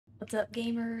What's up,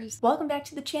 gamers? Welcome back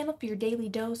to the channel for your daily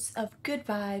dose of good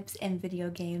vibes and video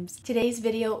games. Today's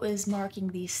video is marking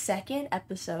the second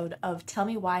episode of Tell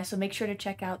Me Why, so make sure to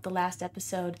check out the last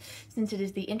episode since it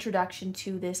is the introduction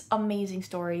to this amazing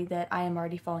story that I am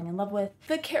already falling in love with.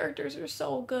 The characters are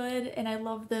so good and I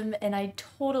love them, and I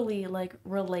totally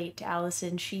relate to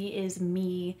Allison. She is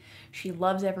me. She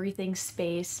loves everything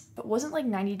space. If it wasn't like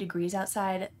 90 degrees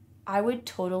outside, I would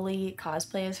totally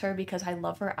cosplay as her because I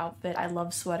love her outfit. I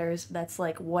love sweaters. That's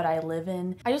like what I live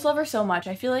in. I just love her so much.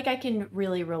 I feel like I can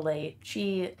really relate.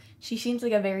 She seems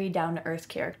like a very down-to-earth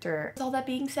character. With all that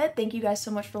being said, thank you guys so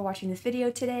much for watching this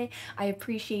video today. I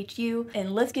appreciate you.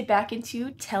 And let's get back into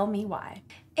Tell Me Why.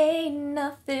 Ain't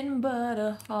nothing but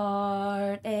a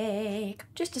heartache.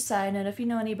 Just a side note, if you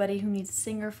know anybody who needs a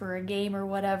singer for a game or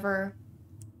whatever,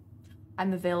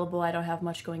 I'm available. I don't have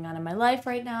much going on in my life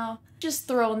right now. Just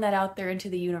throwing that out there into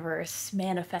the universe.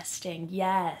 Manifesting.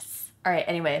 Yes. All right,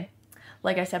 anyway,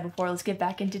 like I said before, let's get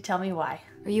back into Tell Me Why.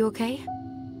 Are you okay?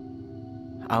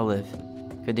 Olive,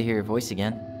 good to hear your voice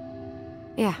again.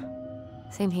 Yeah,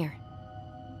 same here.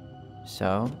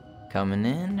 So, coming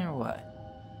in or what?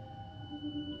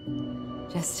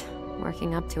 Just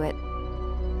working up to it.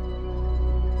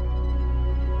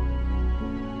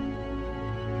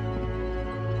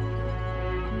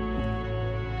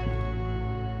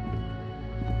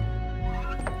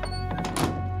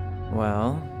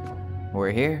 Well, we're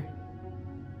here.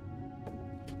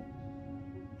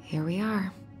 Here we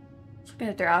are. Looking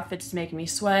at their outfits is making me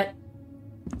sweat.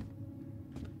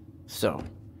 So,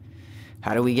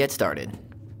 how do we get started?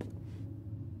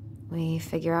 We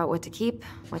figure out what to keep,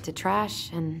 what to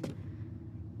trash, and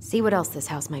see what else this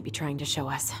house might be trying to show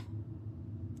us.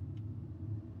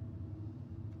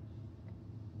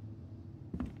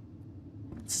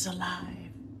 This is alive.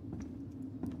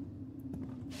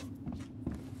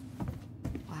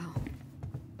 Wow.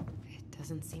 It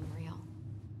doesn't seem real.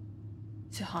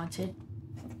 Is it haunted?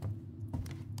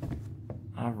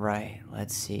 Alright,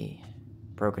 let's see.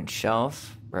 Broken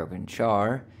shelf, broken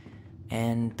jar,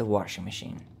 and the washing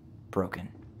machine. Broken.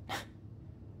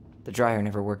 The dryer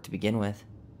never worked to begin with.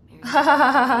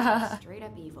 Straight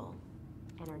up evil.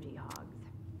 Energy hogs.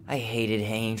 I hated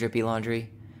hanging drippy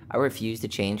laundry. I refused to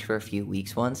change for a few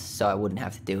weeks once, so I wouldn't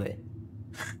have to do it.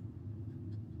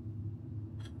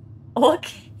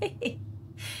 Okay.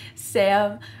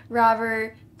 Sam,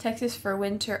 Robert, Texas for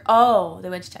winter. Oh, they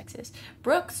went to Texas.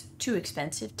 Brooks, too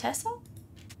expensive. Tessa?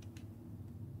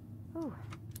 Ooh,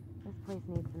 this place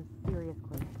needs some serious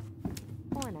cleaning.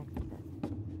 Or an exorcist.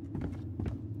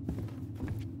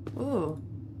 Ooh.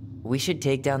 We should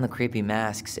take down the creepy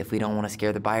masks if we don't want to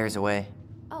scare the buyers away.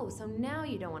 Oh, so now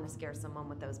you don't want to scare someone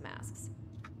with those masks.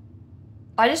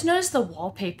 I just noticed the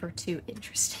wallpaper too.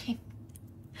 Interesting.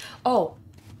 Oh,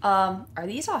 are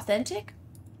these authentic?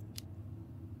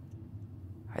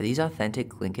 Are these authentic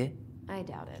Glinkit? I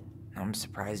doubt it. I'm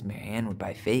surprised Marianne would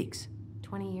buy fakes.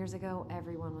 20 years ago,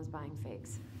 everyone was buying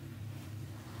fakes.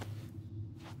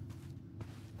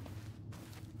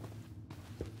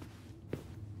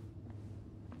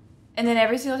 And then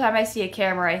every single time I see a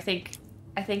camera, I think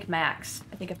Max.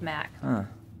 I think of Mac. Huh.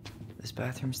 This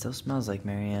bathroom still smells like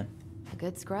Marianne. A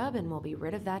good scrub and we'll be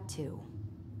rid of that too.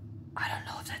 I don't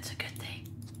know if that's a good thing.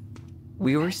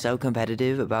 We were so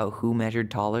competitive about who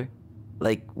measured taller.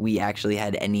 Like, we actually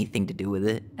had anything to do with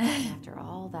it. After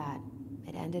all that,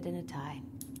 it ended in a tie.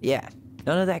 Yeah,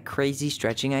 none of that crazy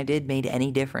stretching I did made any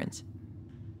difference.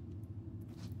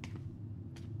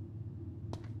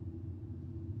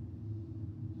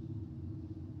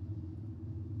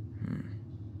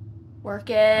 Work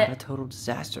Not a it. total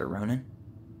disaster, Ronan.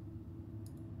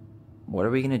 What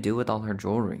are we gonna do with all her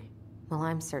jewelry? Well,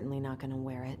 I'm certainly not gonna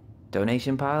wear it.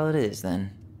 Donation pile it is,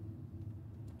 then.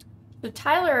 So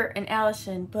Tyler and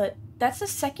Allison, but that's the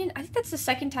second. I think that's the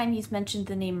second time he's mentioned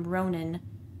the name Ronan,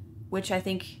 which I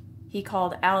think he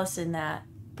called Allison that.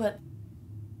 But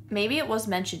maybe it was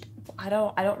mentioned. I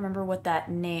don't remember what that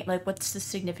name. Like, what's the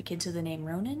significance of the name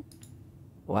Ronan?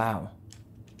 Wow.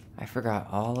 I forgot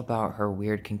all about her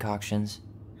weird concoctions.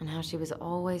 And how she was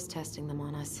always testing them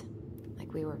on us.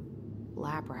 Like we were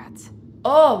lab rats.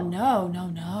 Oh no.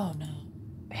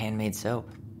 Handmade soap.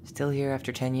 Still here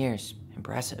after 10 years.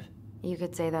 Impressive. You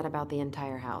could say that about the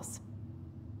entire house.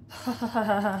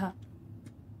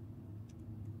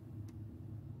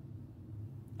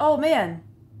 Oh man,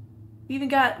 we even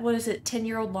got, what is it,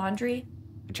 10-year-old laundry?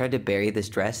 I tried to bury this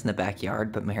dress in the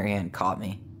backyard, but Marianne caught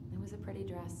me. It was a pretty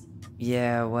dress.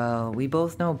 Yeah, well, we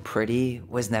both know pretty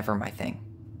was never my thing.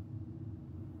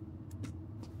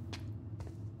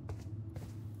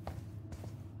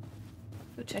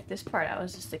 Go check this part out.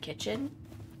 Is this the kitchen?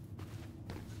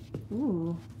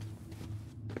 Ooh.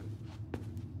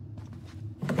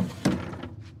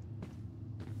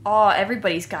 Oh,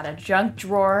 everybody's got a junk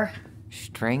drawer.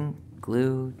 String,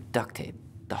 glue, duct tape.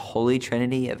 The holy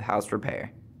trinity of house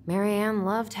repair. Marianne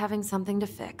loved having something to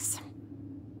fix.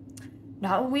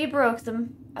 Not when we broke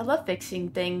them. I love fixing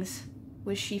things.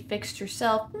 Wish she fixed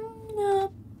herself.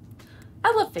 No.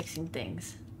 I love fixing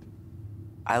things.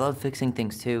 I love fixing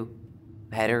things too.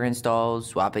 Header installs,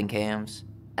 swapping cams.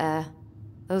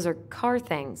 Those are car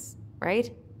things, right?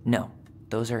 No,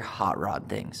 those are hot rod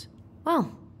things.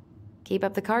 Well, keep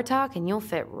up the car talk and you'll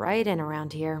fit right in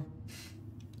around here.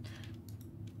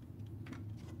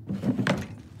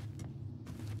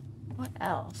 What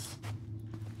else?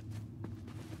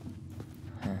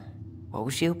 What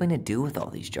was she hoping to do with all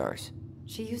these jars?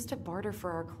 She used to barter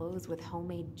for our clothes with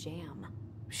homemade jam.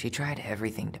 She tried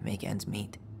everything to make ends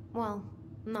meet. Well,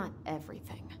 not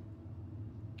everything.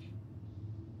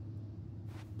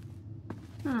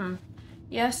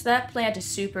 Yes, that plant is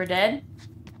super dead.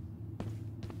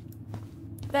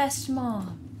 Best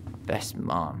mom. Best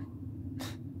mom.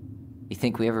 You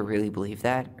think we ever really believed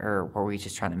that? Or were we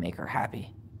just trying to make her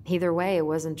happy? Either way, it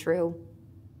wasn't true.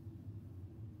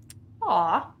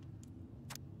 Aw.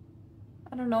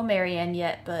 I don't know Marianne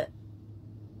yet, but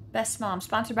Best Mom,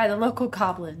 sponsored by the local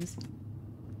goblins.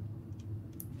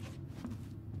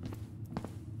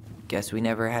 Guess we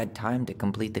never had time to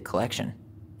complete the collection.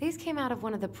 These came out of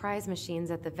one of the prize machines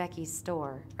at the Vecchi's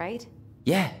store, right?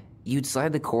 Yeah, you'd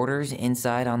slide the quarters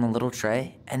inside on the little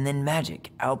tray, and then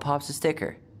magic, out pops a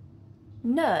sticker.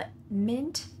 Nut.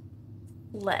 Mint.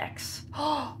 Lex.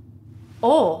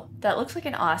 Oh, that looks like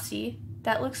an Aussie.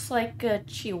 That looks like a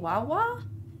Chihuahua?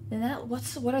 And that,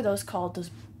 what are those called? Those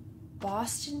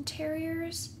Boston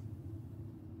Terriers?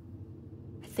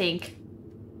 I think.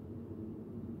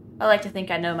 I like to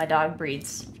think I know my dog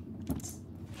breeds.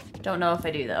 Don't know if I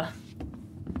do, though.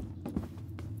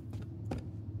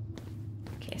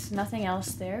 Okay, so nothing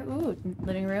else there. Ooh,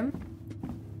 living room.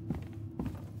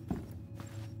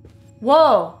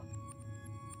 Whoa!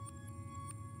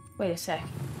 Wait a sec.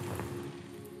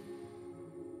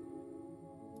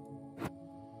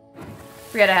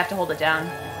 Forget I have to hold it down.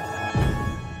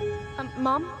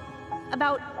 Mom?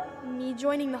 About me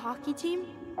joining the hockey team?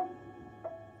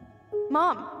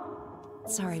 Mom!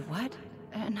 Sorry, what?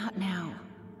 Not now.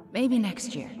 Maybe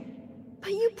next year.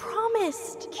 But you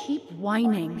promised! Keep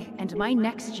whining, and my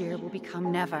next year will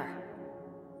become never.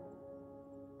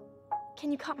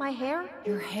 Can you cut my hair?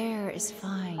 Your hair is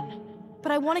fine.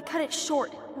 But I want to cut it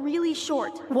short. Really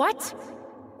short. What?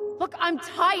 Look, I'm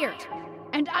tired,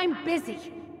 and I'm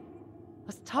busy.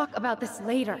 Let's talk about this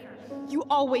later. You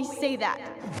always say that.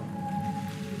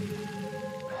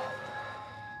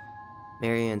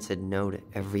 Marianne said no to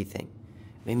everything.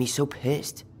 Made me so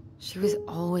pissed. She was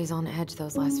always on edge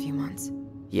those last few months.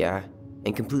 Yeah,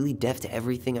 and completely deaf to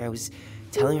everything I was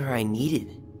telling her I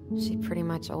needed. She pretty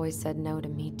much always said no to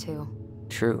me, too.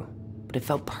 True, but it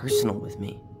felt personal with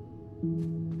me.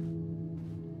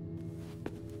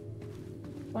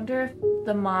 Wonder if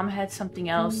the mom had something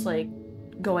else, like,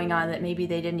 going on that maybe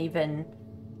they didn't even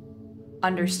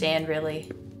understand,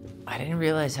 really. I didn't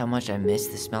realize how much I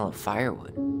missed the smell of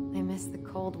firewood. I miss the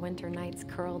cold winter nights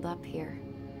curled up here,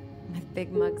 with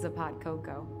big mugs of hot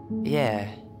cocoa. Yeah,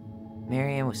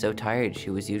 Marianne was so tired she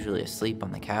was usually asleep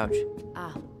on the couch.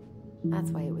 Ah,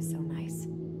 that's why it was so nice.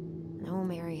 No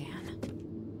Marianne.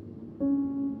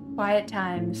 Quiet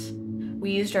times.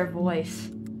 We used our voice.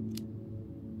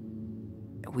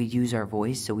 We'd use our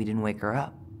voice so we didn't wake her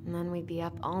up. And then we'd be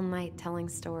up all night telling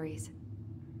stories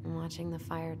and watching the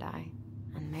fire die.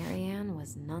 And Marianne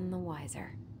was none the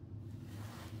wiser.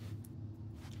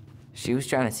 She was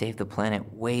trying to save the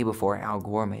planet way before Al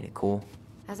Gore made it cool.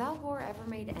 Has Al Gore ever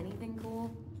made anything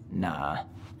cool? Nah.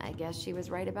 I guess she was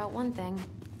right about one thing.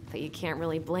 But you can't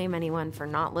really blame anyone for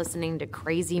not listening to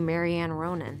crazy Marianne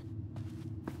Ronan.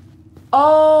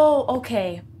 Oh,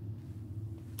 okay.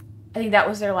 I think that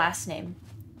was their last name.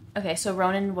 Okay, so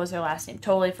Ronan was their last name.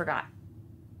 Totally forgot.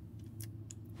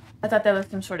 I thought that was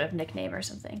some sort of nickname or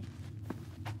something.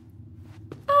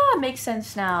 Ah, makes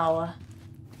sense now.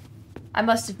 I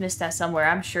must have missed that somewhere.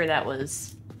 I'm sure that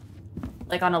was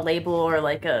like on a label or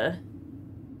like a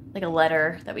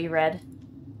letter that we read.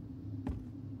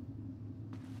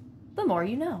 The more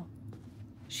you know.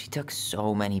 She took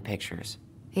so many pictures.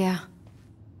 Yeah.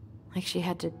 Like she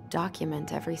had to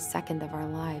document every second of our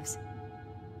lives.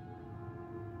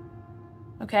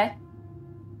 Okay.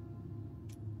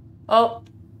 Oh,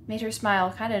 made her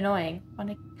smile. Kind of annoying.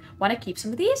 Want to keep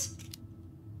some of these?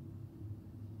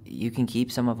 You can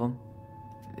keep some of them,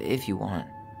 if you want.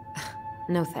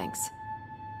 No thanks.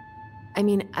 I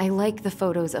mean, I like the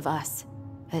photos of us,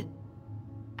 but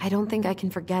I don't think I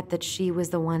can forget that she was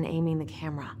the one aiming the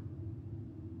camera.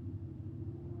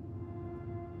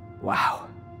 Wow.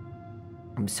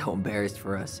 I'm so embarrassed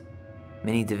for us.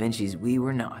 Mini Da Vinci's we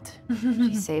were not.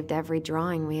 She saved every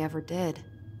drawing we ever did.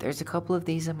 There's a couple of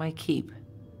these I might keep.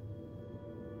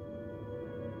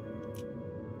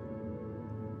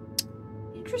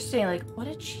 Interesting, like, what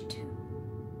did she do?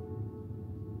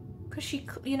 Because she,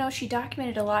 you know, she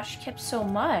documented a lot. She kept so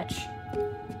much.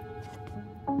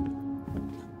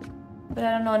 But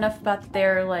I don't know enough about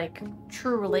their, like,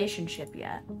 true relationship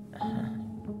yet.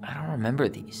 I don't remember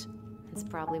these. It's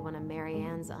probably one of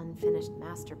Marianne's unfinished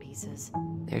masterpieces.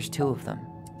 There's 2 of them.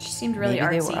 She seemed really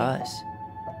Maybe artsy. they were us.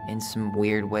 In some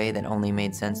weird way that only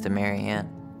made sense to Marianne.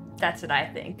 That's what I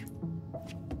think.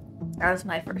 That was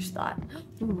my first thought.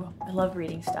 Ooh, I love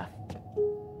reading stuff.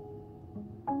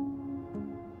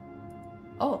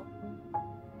 Oh.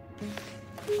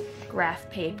 Graph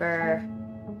paper.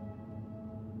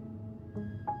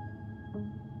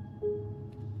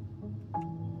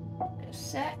 A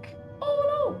sec.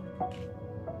 Oh no!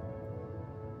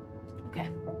 Okay.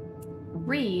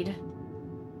 Read.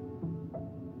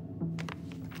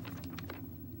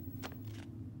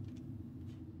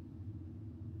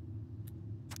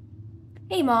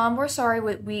 Hey Mom, we're sorry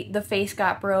the face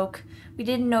got broke. We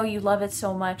didn't know you love it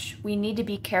so much. We need to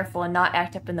be careful and not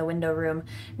act up in the window room.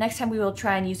 Next time we will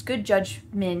try and use good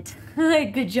judgment.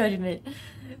 Good judgment.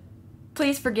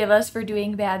 Please forgive us for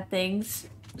doing bad things.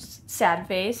 Sad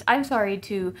face. I'm sorry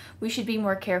too. We should be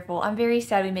more careful. I'm very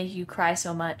sad we make you cry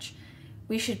so much.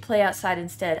 We should play outside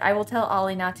instead. I will tell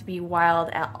Ollie not to be wild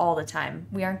all the time.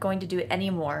 We aren't going to do it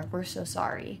anymore. We're so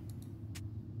sorry.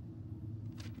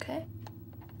 Okay.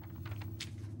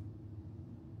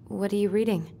 What are you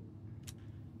reading?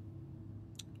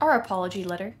 Our apology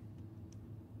letter.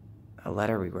 A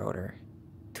letter we wrote her.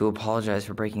 To apologize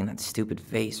for breaking that stupid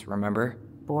vase, remember?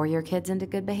 Bore your kids into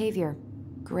good behavior.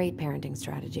 Great parenting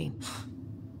strategy.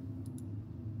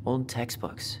 Old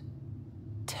textbooks.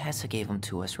 Tessa gave them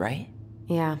to us, right?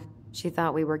 Yeah, she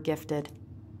thought we were gifted.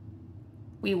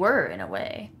 We were, in a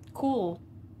way. Cool.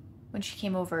 When she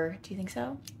came over, do you think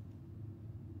so?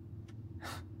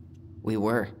 We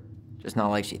were. Just not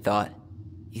like she thought.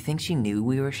 You think she knew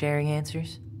we were sharing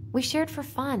answers? We shared for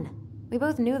fun. We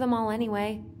both knew them all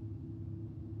anyway.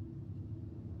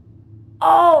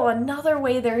 Oh, another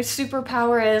way their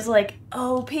superpower is like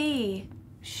OP.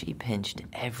 She pinched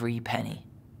every penny.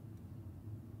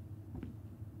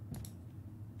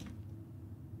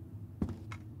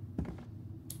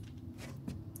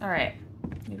 Alright,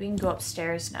 maybe we can go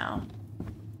upstairs now.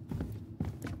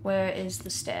 Where is the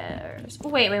stairs? Oh,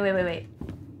 wait.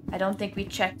 I don't think we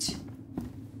checked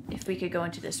if we could go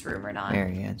into this room or not.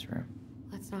 Marianne's room.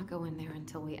 Let's not go in there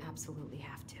until we absolutely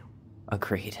have to.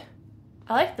 Agreed.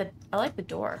 I like the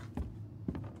door.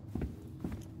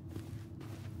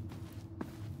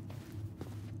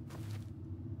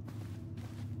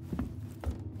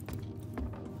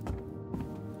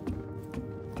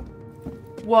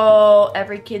 Whoa,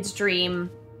 every kid's dream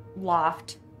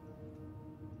loft.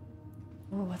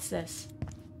 Oh, what's this?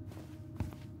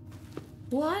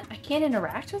 What? I can't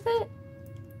interact with it?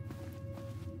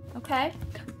 Okay.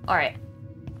 Alright.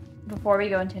 Before we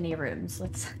go into any rooms,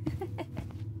 let's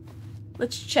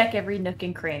let's check every nook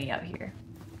and cranny out here.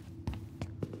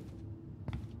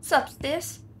 What's up,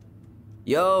 sis?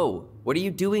 Yo, what are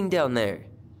you doing down there?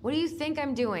 What do you think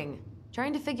I'm doing?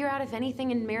 Trying to figure out if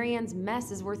anything in Marianne's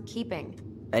mess is worth keeping.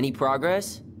 Any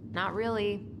progress? Not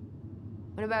really.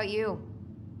 What about you?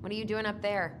 What are you doing up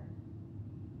there?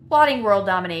 Plotting world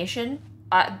domination.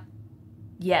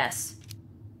 Yes.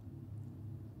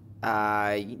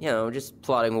 Just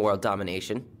plotting world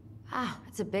domination. Ah,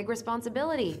 it's a big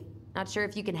responsibility. Not sure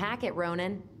if you can hack it,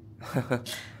 Ronan.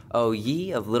 Oh,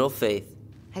 ye of little faith.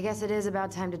 I guess it is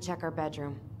about time to check our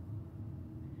bedroom.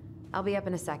 I'll be up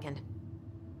in a second.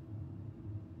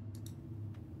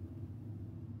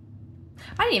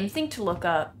 I didn't even think to look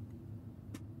up.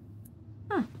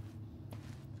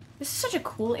 This is such a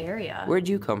cool area. Where'd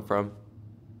you come from?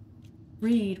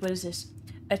 Read, what is this?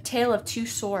 A Tale of Two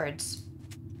Swords.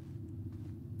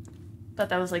 Thought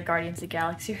that was like Guardians of the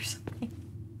Galaxy or something.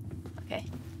 Okay.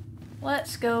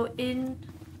 Let's go in.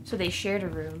 So they shared a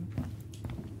room.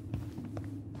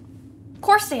 Of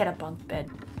course they had a bunk bed.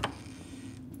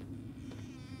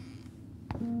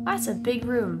 That's a big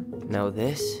room. No,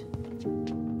 this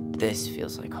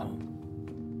feels like home.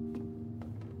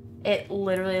 It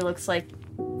literally looks like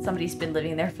somebody's been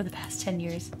living there for the past 10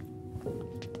 years.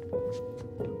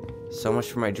 So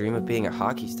much for my dream of being a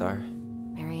hockey star.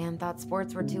 Marianne thought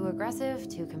sports were too aggressive,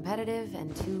 too competitive,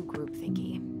 and too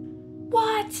groupthinky.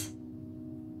 What?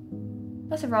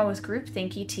 Nothing wrong with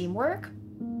groupthinky, teamwork.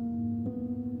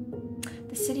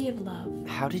 The City of Love.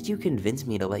 How did you convince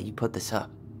me to let you put this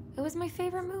up? It was my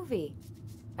favorite movie.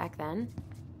 Back then.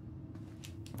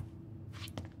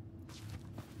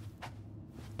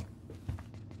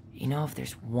 You know, if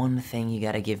there's one thing you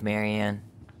gotta give Marianne,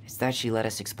 it's that she let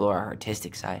us explore our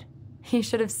artistic side. You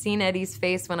should have seen Eddie's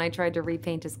face when I tried to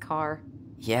repaint his car.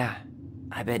 Yeah,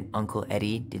 I bet Uncle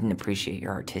Eddie didn't appreciate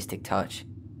your artistic touch.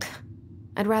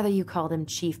 I'd rather you called him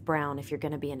Chief Brown if you're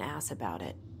gonna be an ass about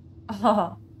it.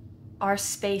 Oh, our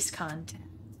space content.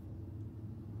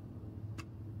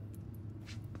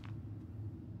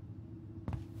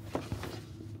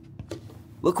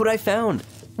 Look what I found.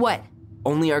 What?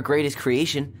 Only our greatest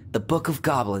creation, the Book of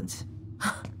Goblins.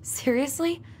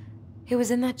 Seriously? It was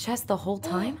in that chest the whole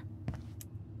time?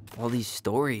 All these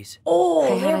stories. Oh, I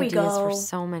had there we ideas go. for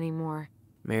so many more.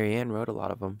 Marianne wrote a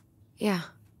lot of them. Yeah.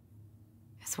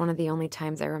 It's one of the only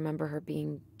times I remember her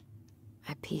being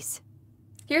at peace.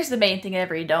 Here's the main thing in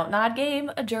every Don't Nod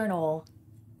game, a journal.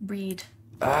 Read.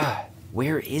 Ah,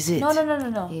 where is it?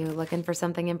 No. You looking for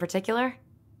something in particular?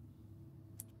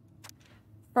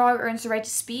 Frog earns the right to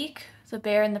speak. The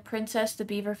bear and the princess. The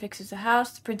beaver fixes the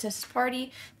house. The princess's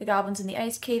party. The goblins in the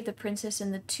ice cave. The princess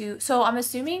and the two. So I'm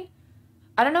assuming,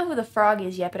 I don't know who the frog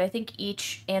is yet, but I think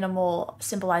each animal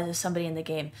symbolizes somebody in the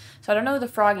game. So I don't know who the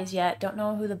frog is yet. Don't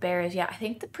know who the bear is yet. I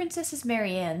think the princess is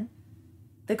Marianne.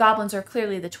 The goblins are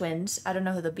clearly the twins. I don't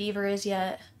know who the beaver is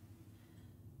yet.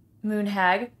 Moon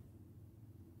hag.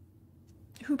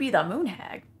 Who be the moon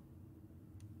hag?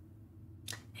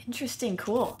 Interesting,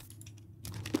 cool.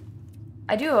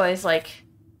 I do always like,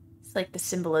 it's like the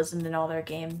symbolism in all their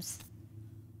games.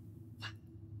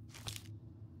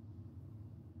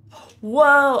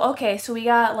 Whoa, okay, so we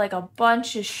got like a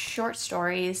bunch of short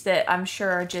stories that I'm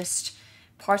sure are just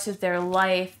parts of their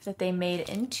life that they made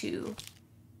into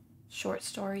short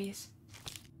stories.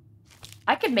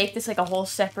 I could make this like a whole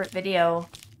separate video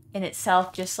in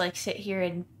itself, just like sit here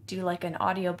and do like an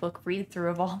audiobook read through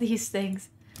of all these things.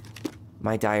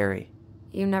 My diary.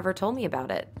 You never told me about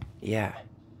it. Yeah.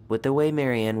 With the way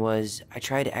Marianne was, I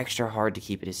tried extra hard to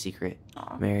keep it a secret.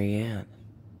 Aw. Marianne.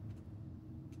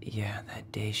 Yeah,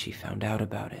 that day she found out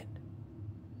about it.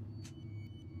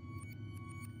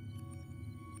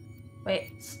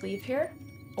 Wait, sleeve here?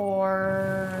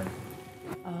 Or...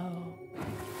 oh.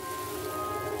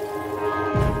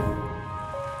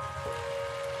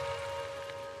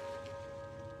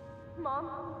 Mom?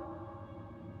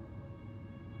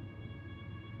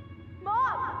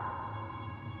 Mom!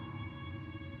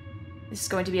 This is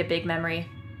going to be a big memory.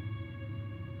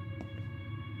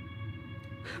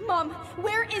 Mom,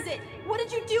 where is it? What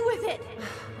did you do with it?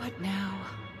 What now?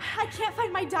 I can't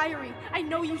find my diary. I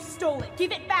know you stole it.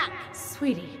 Give it back.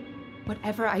 Sweetie,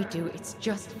 whatever I do, it's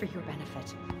just for your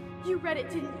benefit. You read it,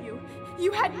 didn't you?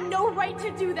 You had no right to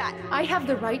do that. I have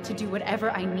the right to do whatever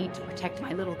I need to protect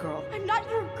my little girl. I'm not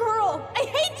your girl. I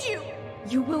hate you.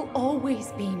 You will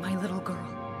always be my little girl.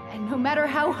 And no matter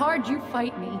how hard you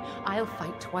fight me, I'll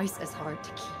fight twice as hard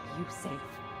to keep you safe.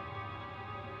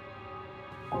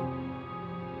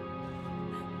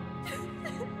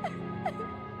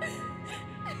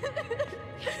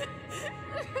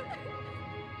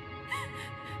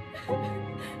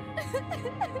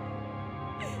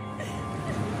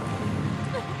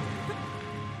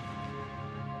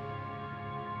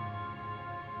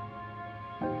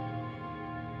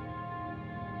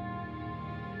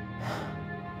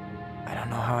 I don't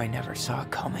know how I never saw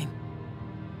it coming.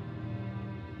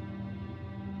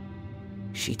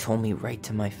 She told me right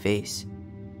to my face.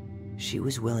 She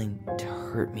was willing to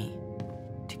hurt me,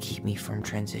 to keep me from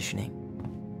transitioning.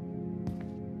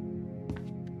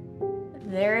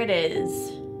 There it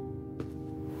is.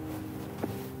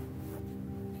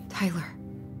 Tyler,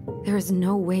 there is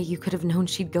no way you could have known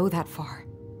she'd go that far.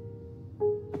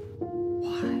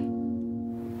 Why?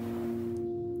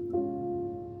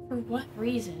 For what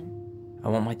reason? I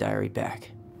want my diary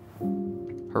back.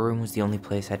 Her room was the only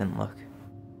place I didn't look.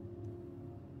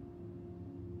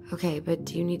 Okay, but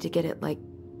do you need to get it, like,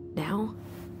 now?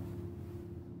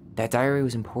 That diary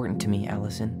was important to me,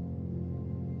 Allison.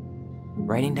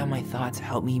 Writing down my thoughts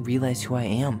helped me realize who I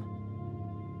am.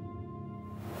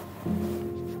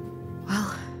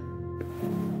 Well,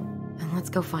 then let's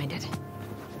go find it.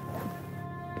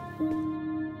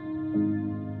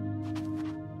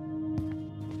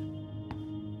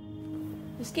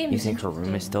 This game You is think her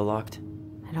room is still locked?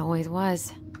 It always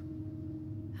was.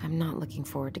 I'm not looking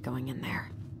forward to going in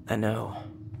there. I know,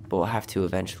 but we'll have to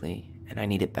eventually, and I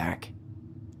need it back.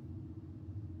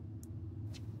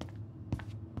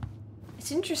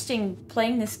 It's interesting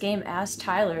playing this game as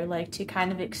Tyler, like to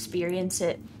kind of experience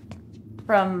it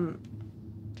from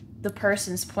the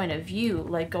person's point of view,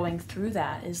 like going through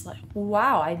that is like,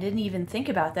 wow, I didn't even think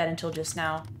about that until just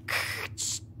now.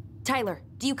 Tyler,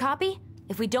 do you copy?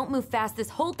 If we don't move fast, this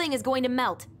whole thing is going to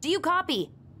melt. Do you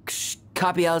copy? Shh,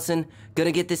 copy, Allison.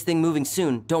 Gonna get this thing moving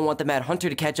soon. Don't want the Mad Hunter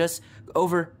to catch us.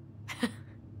 Over.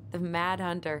 The Mad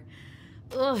Hunter.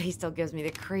 Ugh, he still gives me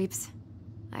the creeps.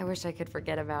 I wish I could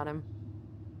forget about him.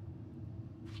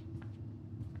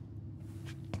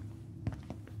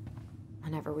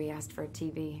 Whenever we asked for a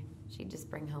TV, she'd just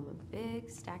bring home a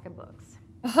big stack of books.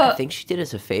 I think she did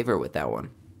us a favor with that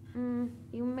one.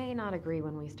 You may not agree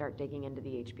when we start digging into the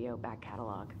HBO back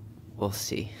catalog. We'll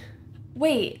see.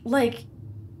 Wait, like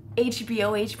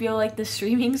HBO, like the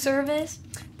streaming service?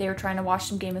 They were trying to watch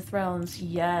some Game of Thrones.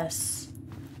 Yes.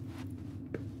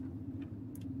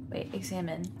 Wait,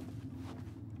 examine.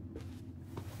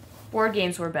 Board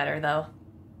games were better, though.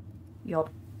 Yup.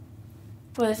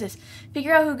 What is this?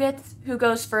 Figure out who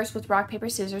goes first with rock, paper,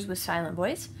 scissors with silent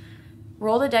voice.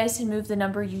 Roll the dice and move the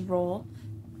number you roll.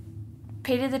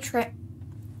 Pay to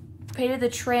the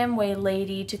tramway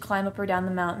lady to climb up or down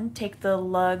the mountain. Take the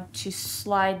lug to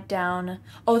slide down.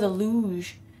 Oh, the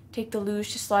luge. Take the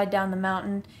luge to slide down the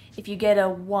mountain. If you get a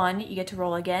 1, you get to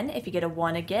roll again. If you get a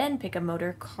 1 again, pick a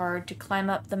motor card to climb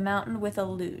up the mountain with a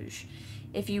luge.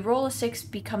 If you roll a 6,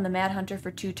 become the Mad Hunter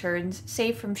for 2 turns.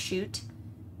 Save from shoot.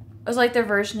 It was like their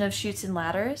version of Chutes and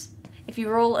Ladders. If you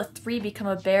roll a 3, become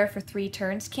a bear for 3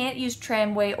 turns. Can't use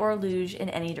tramway or luge in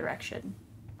any direction.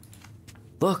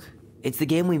 Look, it's the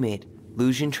game we made.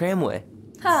 Luge and Tramway.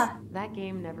 Ha! That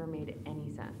game never made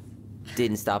any sense.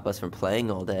 Didn't stop us from playing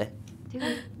all day.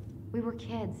 Dude, we were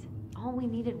kids. All we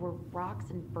needed were rocks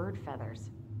and bird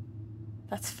feathers.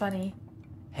 That's funny.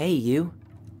 Hey, you.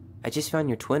 I just found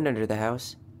your twin under the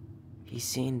house. He's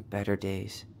seen better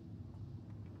days.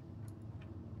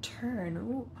 Turn.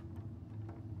 Ooh.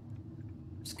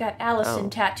 It's got Allison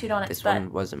tattooed on its This butt.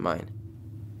 one wasn't mine.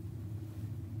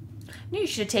 I knew you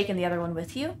should have taken the other one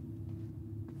with you.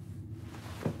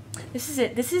 This is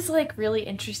it. This is like really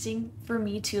interesting for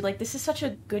me too. Like this is such a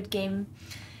good game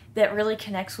that really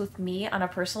connects with me on a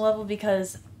personal level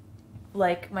because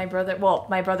like my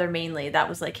brother mainly, that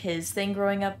was like his thing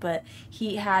growing up, but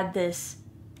he had this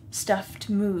stuffed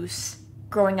moose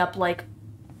growing up like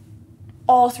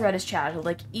all throughout his childhood,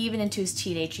 like even into his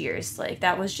teenage years. Like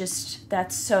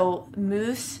that's so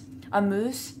a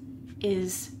moose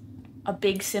is a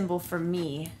big symbol for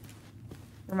me.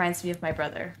 Reminds me of my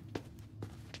brother.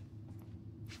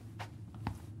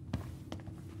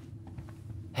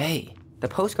 Hey, the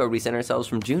postcard we sent ourselves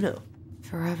from Juno.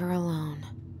 Forever alone.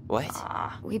 What?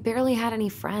 We barely had any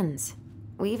friends.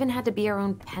 We even had to be our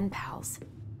own pen pals.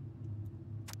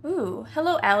 Ooh,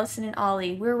 hello Allison and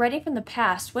Ollie. We're writing from the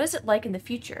past. What is it like in the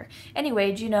future?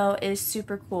 Anyway, Juno is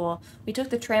super cool. We took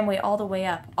the tramway all the way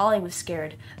up. Ollie was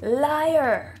scared.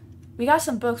 Liar! We got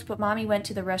some books, but Mommy went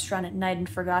to the restaurant at night and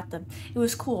forgot them. It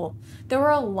was cool. There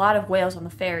were a lot of whales on the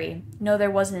ferry. No,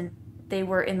 there wasn't. They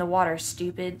were in the water,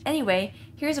 stupid. Anyway,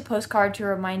 here's a postcard to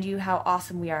remind you how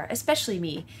awesome we are, especially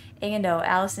me. A&O,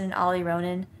 Allison and Ollie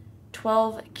Ronan,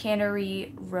 12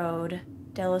 Cannery Road,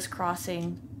 Dallas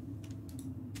Crossing.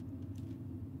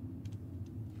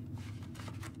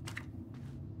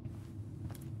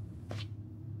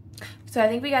 So I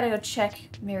think we gotta go check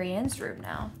Marianne's room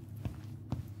now.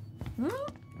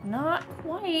 Not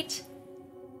quite.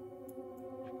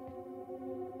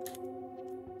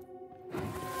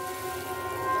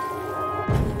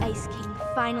 Ice King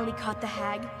finally caught the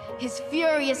hag. His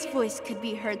furious voice could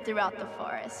be heard throughout the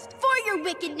forest. For your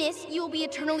wickedness, you will be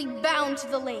eternally bound to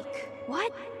the lake.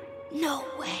 What? No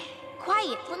way.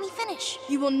 Quiet, let me finish.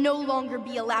 You will no longer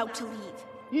be allowed to leave.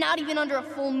 Not even under a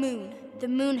full moon. The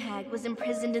moon hag was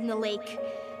imprisoned in the lake,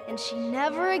 and she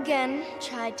never again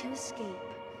tried to escape.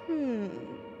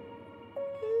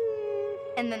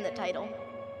 And then the title.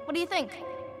 What do you think?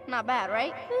 Not bad,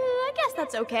 right? I guess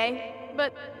that's okay.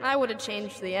 But I would have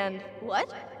changed the end.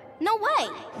 What? No way!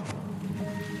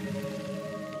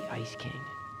 The Ice King.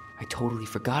 I totally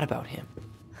forgot about him.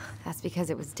 That's because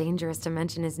it was dangerous to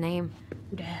mention his name.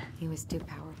 Yeah. He was too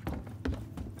powerful.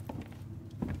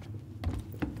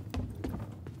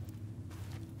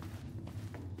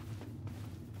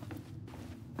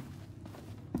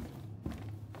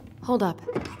 Hold up.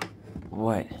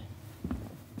 What?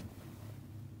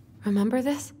 Remember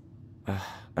this?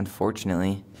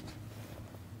 Unfortunately.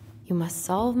 You must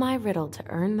solve my riddle to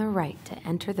earn the right to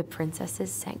enter the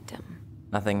princess's sanctum.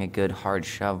 Nothing a good hard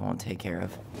shove won't take care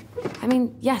of. I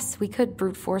mean, yes, we could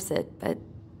brute force it, but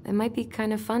it might be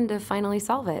kind of fun to finally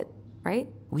solve it, right?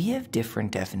 We have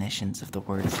different definitions of the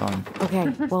word fun. Okay,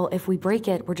 well, if we break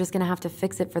it, we're just gonna have to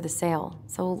fix it for the sale.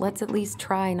 So let's at least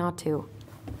try not to.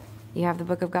 You have the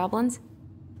Book of Goblins?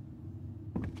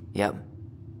 Yep.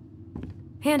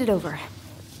 Hand it over.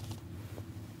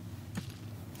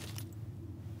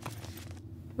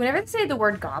 Whenever they say the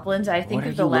word goblins, I think What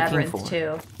of are the you looking Labyrinth for?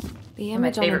 too. The One of my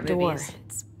image on the favorite door. movies.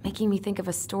 It's making me think of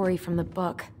a story from the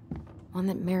book. One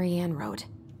that Marianne wrote.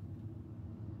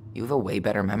 You have a way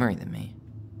better memory than me.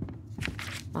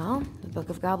 Well, the Book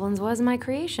of Goblins was my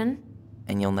creation.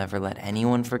 And you'll never let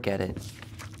anyone forget it.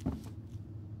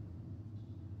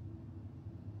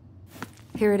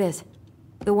 Here it is.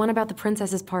 The one about the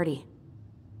princess's party.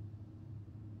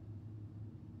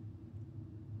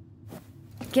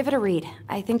 Give it a read.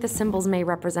 I think the symbols may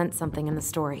represent something in the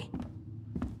story.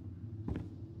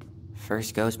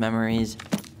 First ghost memories,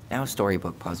 now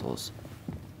storybook puzzles.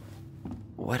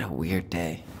 What a weird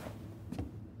day.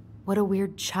 What a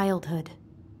weird childhood.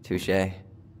 Touché.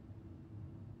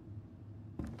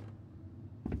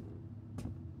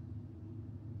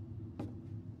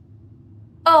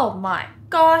 Oh my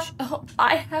gosh. Oh,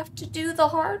 I have to do the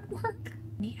hard work.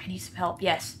 I need some help.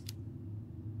 Yes.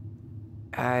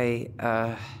 I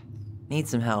need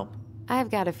some help. I've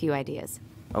got a few ideas.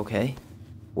 Okay.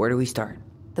 Where do we start?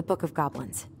 The Book of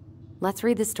Goblins. Let's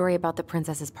read the story about the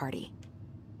princess's party.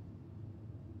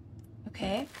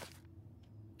 Okay.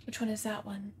 Which one is that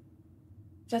one?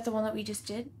 Is that the one that we just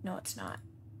did? No, it's not.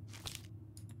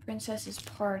 Princess's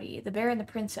Party. The Bear and the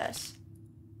Princess.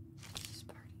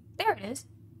 There it is.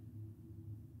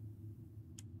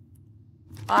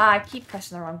 Ah, I keep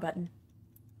pressing the wrong button.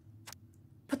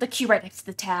 Put the Q right next to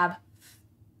the tab.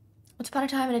 Once upon a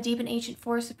time in a deep and ancient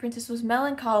forest, the princess was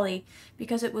melancholy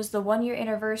because it was the 1-year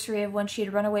anniversary of when she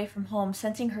had run away from home.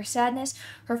 Sensing her sadness,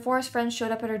 her forest friends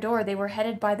showed up at her door. They were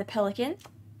headed by the pelican,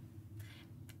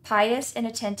 pious and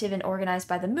attentive, and organized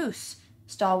by the moose,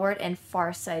 stalwart and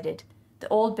far-sighted. The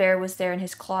old bear was there, and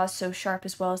his claws so sharp,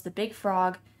 as well as the big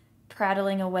frog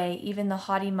prattling away, even the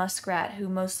haughty muskrat, who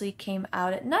mostly came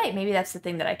out at night. Maybe that's the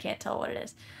thing that I can't tell what it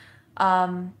is.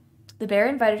 The bear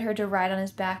invited her to ride on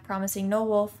his back, promising no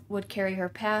wolf would carry her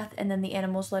path, and then the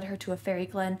animals led her to a fairy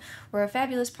glen, where a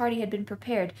fabulous party had been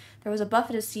prepared. There was a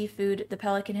buffet of seafood the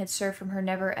pelican had served from her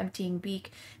never-emptying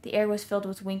beak. The air was filled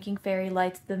with winking fairy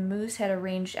lights. The moose had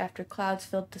arranged after clouds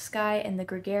filled the sky, and the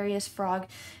gregarious frog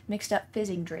mixed up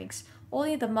fizzing drinks.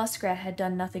 Only the muskrat had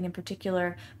done nothing in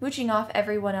particular, mooching off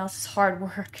everyone else's hard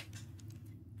work.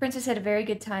 Princess had a very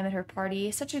good time at her party,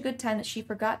 such a good time that she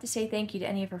forgot to say thank you to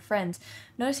any of her friends.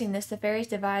 Noticing this, the fairies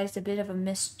devised a bit of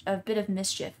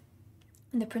mischief.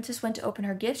 When the princess went to open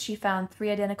her gifts, she found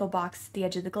 3 identical boxes at the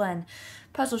edge of the glen.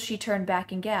 Puzzled, she turned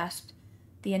back and gasped.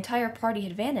 The entire party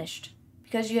had vanished.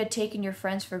 Because you had taken your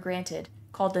friends for granted,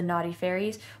 called the naughty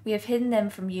fairies, we have hidden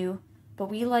them from you. But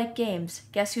we like games.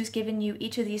 Guess who's given you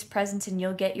each of these presents and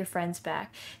you'll get your friends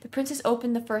back. The princess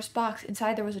opened the first box.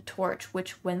 Inside there was a torch,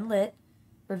 which, when lit,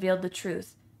 revealed the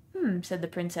truth. Said the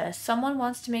princess. Someone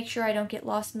wants to make sure I don't get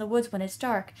lost in the woods when it's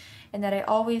dark, and that I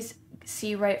always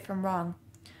see right from wrong.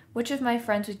 Which of my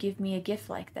friends would give me a gift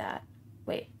like that?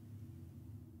 Wait.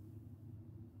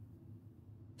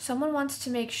 Someone wants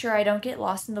to make sure I don't get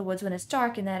lost in the woods when it's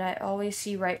dark, and that I always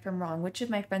see right from wrong. Which of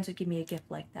my friends would give me a gift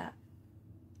like that?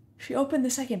 She opened the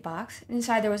second box.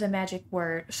 Inside there was a magic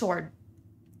sword,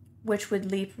 which would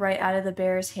leap right out of the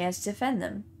bear's hands to defend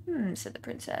them. Said the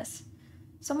princess.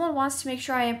 Someone wants to make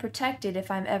sure I am protected if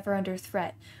I'm ever under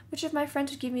threat. Which of my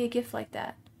friends would give me a gift like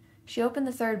that? She opened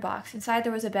the third box. Inside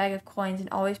there was a bag of coins and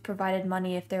always provided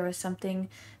money if there was something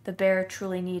the bear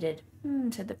truly needed.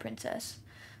 Said the princess.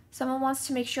 Someone wants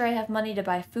to make sure I have money to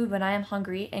buy food when I am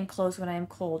hungry and clothes when I am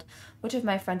cold. Which of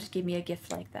my friends would give me a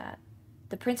gift like that?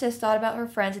 The princess thought about her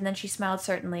friends, and then she smiled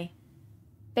certainly.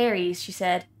 Fairies, she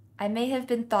said. I may have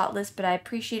been thoughtless, but I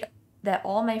appreciate that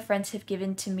all my friends have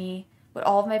given to me, what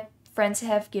all of my friends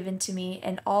have given to me,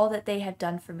 and all that they have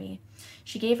done for me.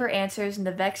 She gave her answers, and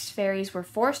the vexed fairies were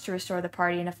forced to restore the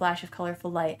party in a flash of colorful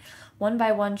light. One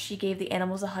by one, she gave the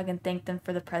animals a hug and thanked them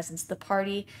for the presents, the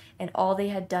party, and all they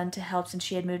had done to help since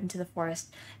she had moved into the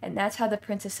forest. And that's how the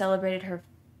princess celebrated her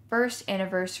first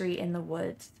anniversary in the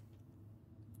woods.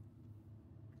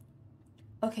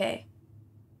 Okay.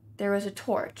 There was a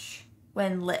torch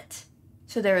when lit.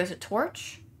 So there was a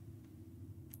torch,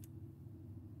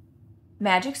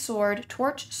 magic sword,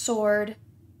 torch, sword,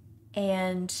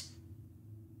 and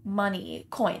money,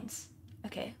 coins.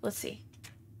 Okay, let's see.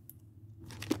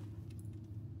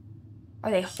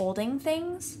 Are they holding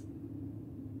things?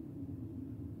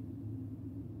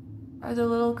 Are the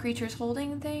little creatures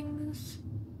holding things?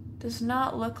 Does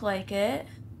not look like it.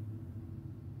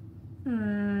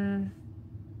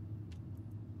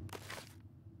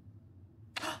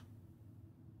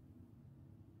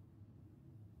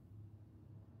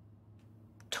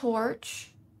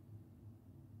 Torch.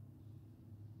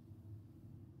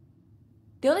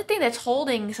 The only thing that's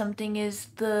holding something is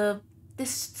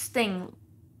this thing.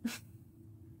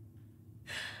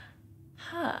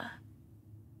 Huh.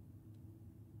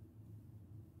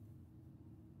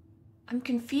 I'm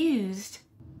confused.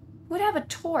 Who would have a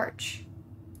torch?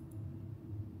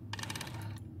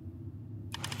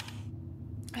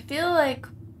 I feel like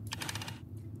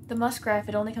the muskrat, if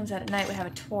it only comes out at night, would have a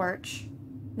torch.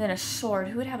 And then a sword.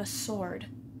 Who would have a sword?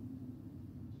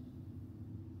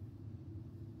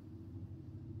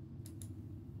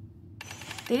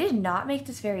 They did not make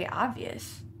this very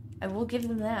obvious. I will give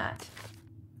them that.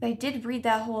 I did read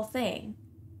that whole thing.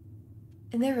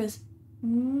 And there was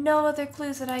no other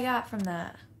clues that I got from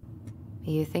that.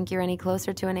 You think you're any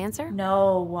closer to an answer?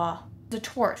 No. The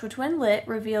torch, which when lit,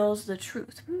 reveals the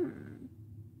truth.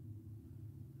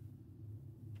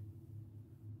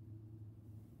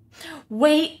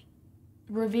 Wait.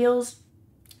 Revealed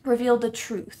the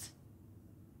truth.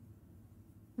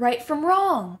 Right from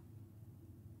wrong.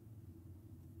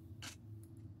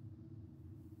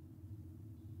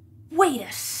 Wait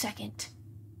a second.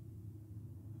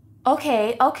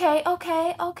 Okay.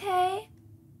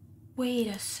 Wait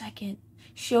a second.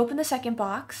 She opened the second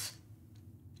box.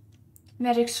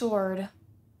 Magic sword.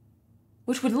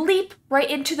 Which would leap right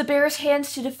into the bear's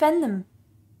hands to defend them.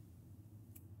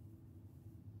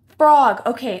 Frog.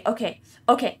 Okay.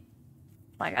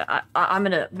 My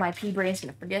God, my pea brain's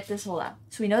gonna forget this. Hold on.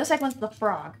 So we know the second one's the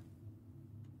frog.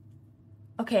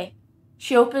 Okay.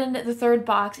 She opened the third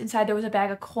box. Inside there was a bag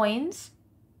of coins.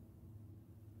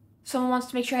 Someone wants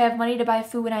to make sure I have money to buy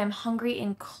food when I am hungry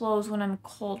and clothes when I'm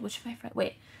cold. Which of my friend?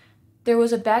 Wait. There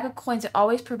was a bag of coins that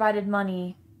always provided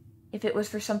money if it was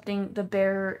for something the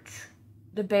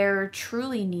bear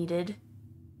truly needed.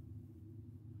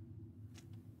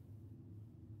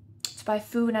 To buy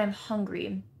food when I'm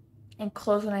hungry and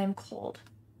clothes when I am cold.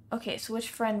 Okay, so which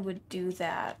friend would do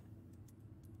that?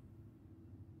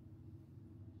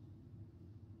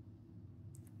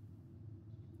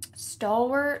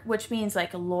 Stalwart, which means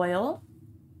like loyal.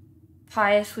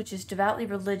 Pious, which is devoutly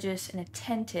religious and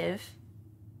attentive.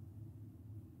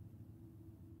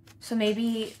 So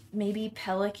maybe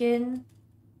Pelican.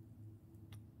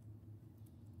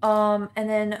 And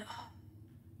then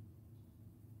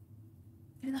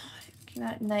even though it came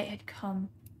out at night had come.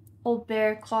 Old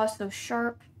bear, claws so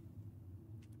sharp.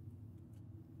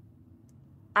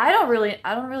 I don't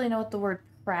really know what the word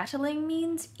prattling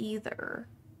means either.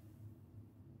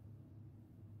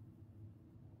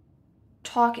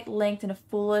 Talk at length in a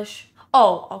foolish...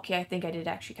 Oh, okay, I think I did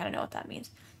actually kind of know what that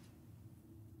means.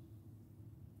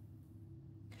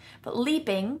 But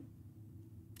leaping,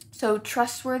 so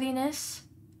trustworthiness.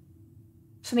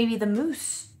 So maybe the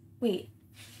moose. Wait.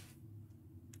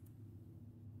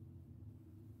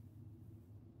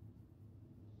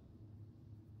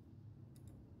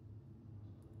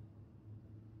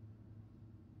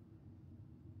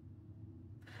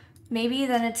 Maybe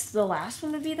then it's the last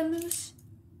one would be the moose.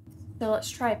 So let's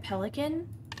try pelican.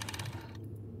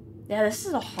 Yeah, this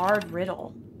is a hard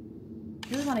riddle. I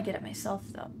really want to get it myself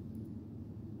though.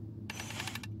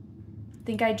 I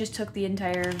think I just took the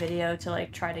entire video to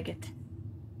like try to get...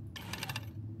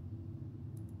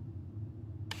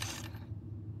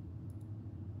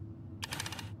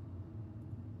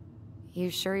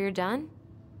 You sure you're done?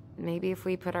 Maybe if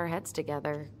we put our heads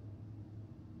together.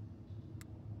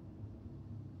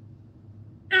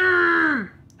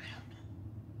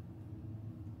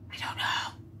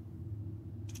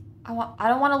 I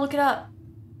don't want to look it up.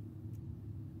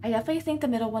 I definitely think the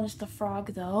middle one is the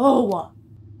frog, though.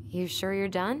 You sure you're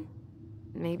done?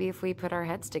 Maybe if we put our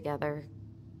heads together.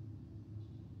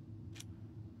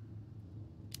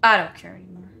 I don't care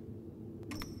anymore.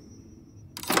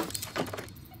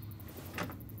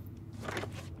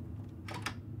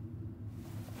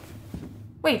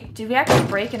 Wait, did we actually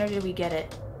break it or did we get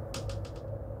it?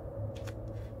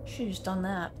 Should've just done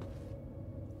that.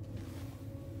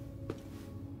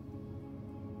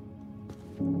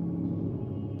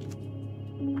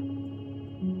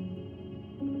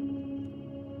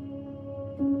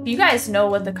 If you guys know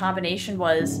what the combination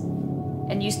was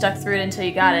and you stuck through it until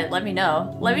you got it, let me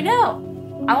know. Let me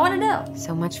know. I want to know.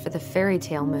 So much for the fairy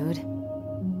tale mood.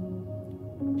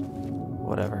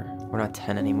 Whatever. We're not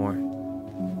 10 anymore.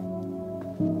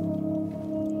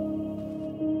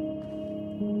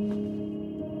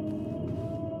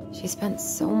 She spent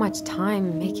so much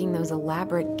time making those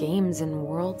elaborate games and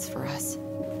worlds for us.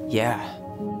 Yeah.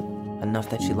 Enough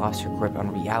that she lost her grip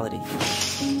on reality.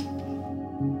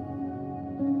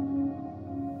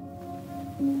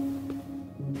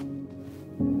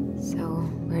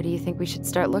 Where do you think we should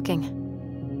start looking?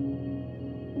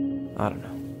 I don't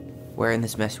know. Where in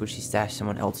this mess would she stash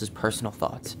someone else's personal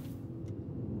thoughts?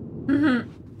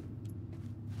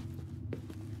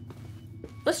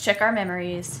 Let's check our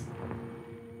memories.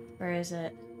 Where is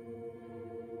it?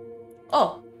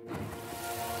 Oh!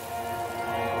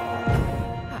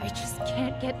 I just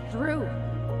can't get through.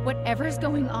 Whatever's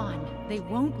going on, they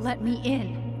won't let me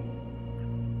in.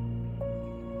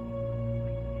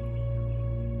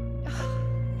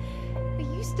 They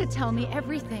used to tell me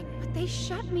everything, but they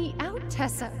shut me out,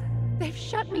 Tessa. They've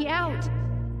shut me out.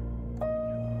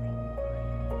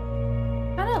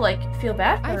 Kinda like feel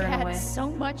bad for her I've in a had way. so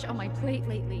much on my plate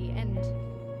lately, and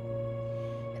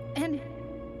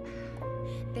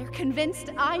they're convinced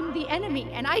I'm the enemy,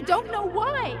 and I don't know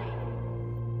why.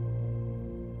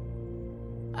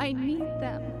 I need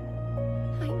them.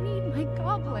 I need my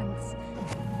goblins.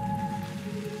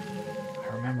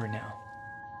 I remember now.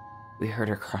 We heard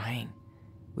her crying.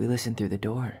 We listened through the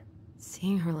door.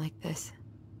 Seeing her like this,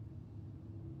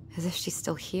 as if she's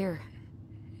still here,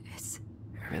 It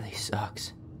really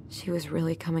sucks. she was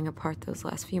really coming apart those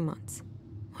last few months,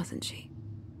 wasn't she?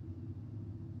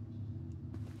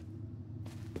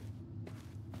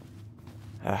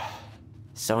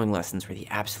 Sewing lessons were the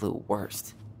absolute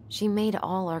worst. She made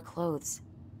all our clothes.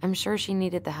 I'm sure she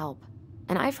needed the help.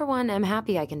 And I, for one, am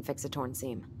happy I can fix a torn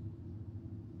seam.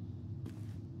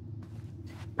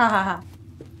 Ha ha ha.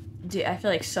 Dude, I feel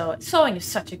like sewing is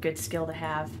such a good skill to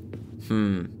have.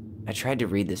 I tried to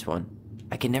read this one.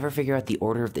 I could never figure out the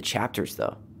order of the chapters,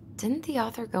 though. Didn't the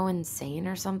author go insane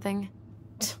or something?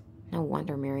 No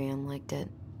wonder Marianne liked it.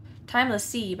 Timeless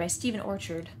Sea by Stephen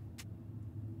Orchard.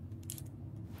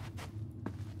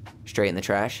 Straight in the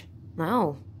trash?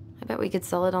 No. I bet we could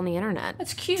sell it on the internet.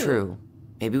 That's cute. True.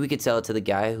 Maybe we could sell it to the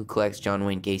guy who collects John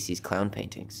Wayne Gacy's clown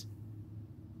paintings.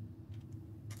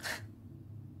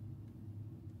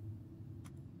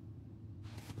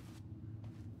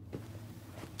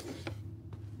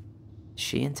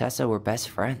 She and Tessa were best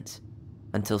friends.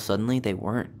 Until suddenly they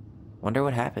weren't. Wonder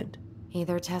what happened.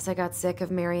 Either Tessa got sick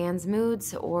of Marianne's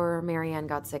moods, or Marianne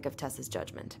got sick of Tessa's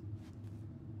judgment.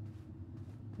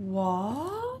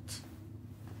 What?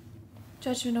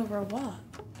 Judgment over what?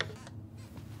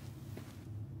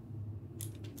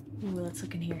 Ooh, let's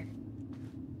look in here.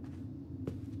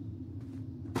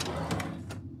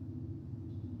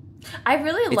 I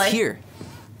really like. It's here.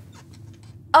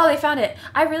 Oh, they found it.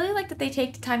 I really like that they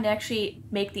take the time to actually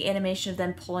make the animation of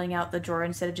them pulling out the drawer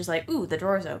instead of just like, ooh, the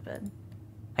drawer's open.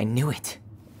 I knew it.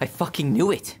 I fucking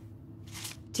knew it.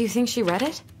 Do you think she read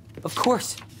it? Of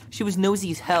course. She was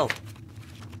nosy as hell.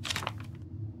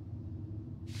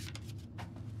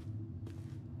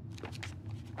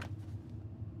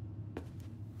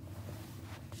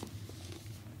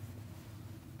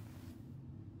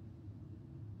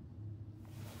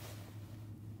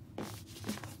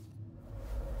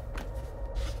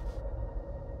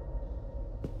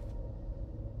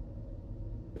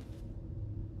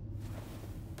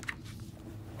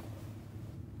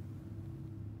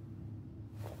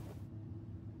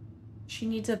 She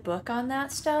needs a book on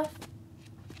that stuff.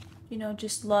 You know,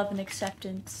 just love and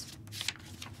acceptance.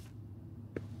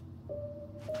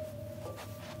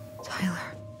 Tyler.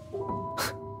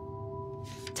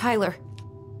 Tyler,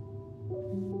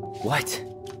 What?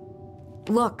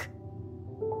 look.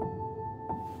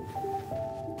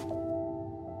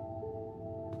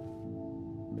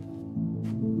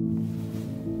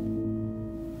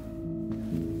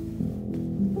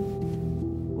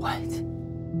 What?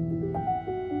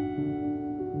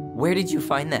 Where did you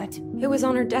find that? It was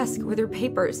on her desk with her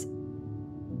papers.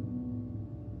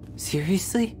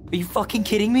 Seriously? Are you fucking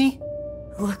kidding me?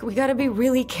 Look, we gotta be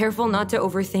really careful not to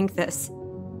overthink this.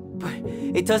 But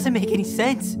it doesn't make any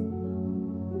sense.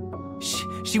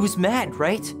 She was mad,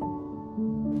 right?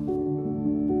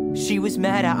 She was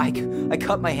mad I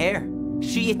cut my hair.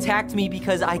 She attacked me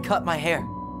because I cut my hair.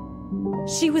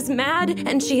 She was mad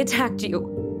and she attacked you.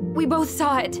 We both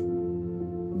saw it.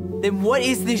 Then what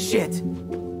is this shit?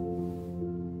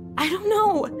 I don't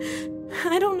know.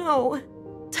 I don't know.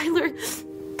 Tyler,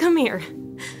 come here.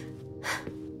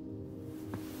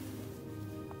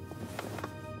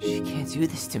 She can't do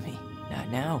this to me. Not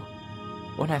now.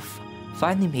 When I've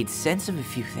finally made sense of a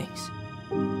few things.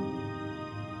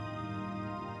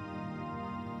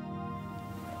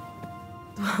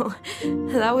 Well,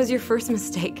 that was your first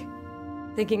mistake.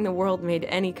 Thinking the world made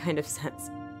any kind of sense.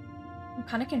 I'm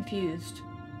kind of confused.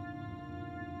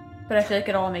 But I feel like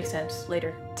it all makes sense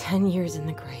later. 10 years in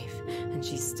the grave, and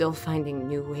she's still finding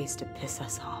new ways to piss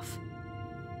us off.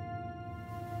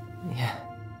 Yeah.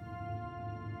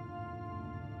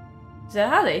 Is that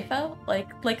how they felt?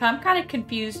 Like I'm kind of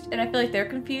confused, and I feel like they're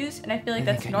confused, and I feel like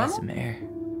that's think I need normal. some air.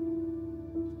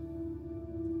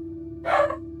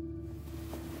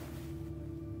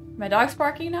 My dog's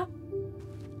barking now.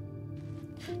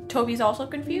 Toby's also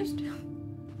confused.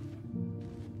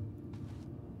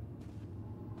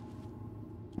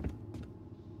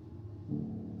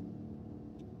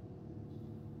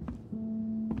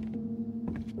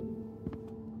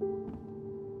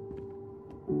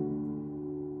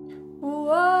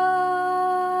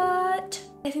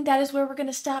 that is where we're going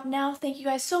to stop now. Thank you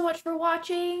guys so much for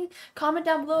watching. Comment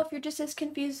down below if you're just as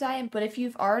confused as I am. But if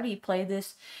you've already played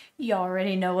this, you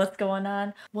already know what's going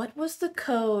on. What was the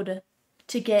code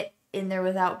to get in there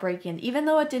without breaking? Even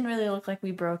though it didn't really look like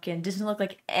we broke in, didn't look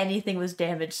like anything was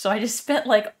damaged. So I just spent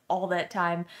like all that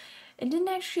time and didn't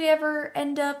actually ever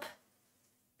end up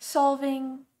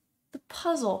solving the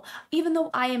puzzle. Even though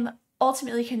I am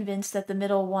ultimately convinced that the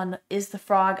middle one is the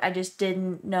frog, I just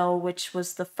didn't know which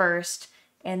was the first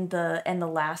and the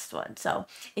last one. So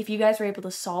if you guys were able to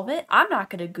solve it, I'm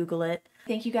not going to Google it.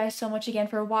 Thank you guys so much again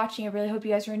for watching. I really hope you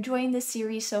guys are enjoying this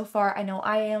series so far. I know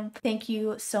I am. Thank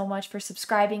you so much for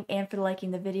subscribing and for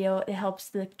liking the video. It helps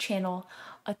the channel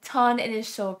a ton and is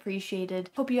so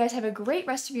appreciated. Hope you guys have a great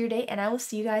rest of your day, and I will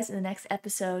see you guys in the next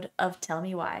episode of Tell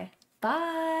Me Why.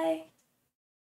 Bye!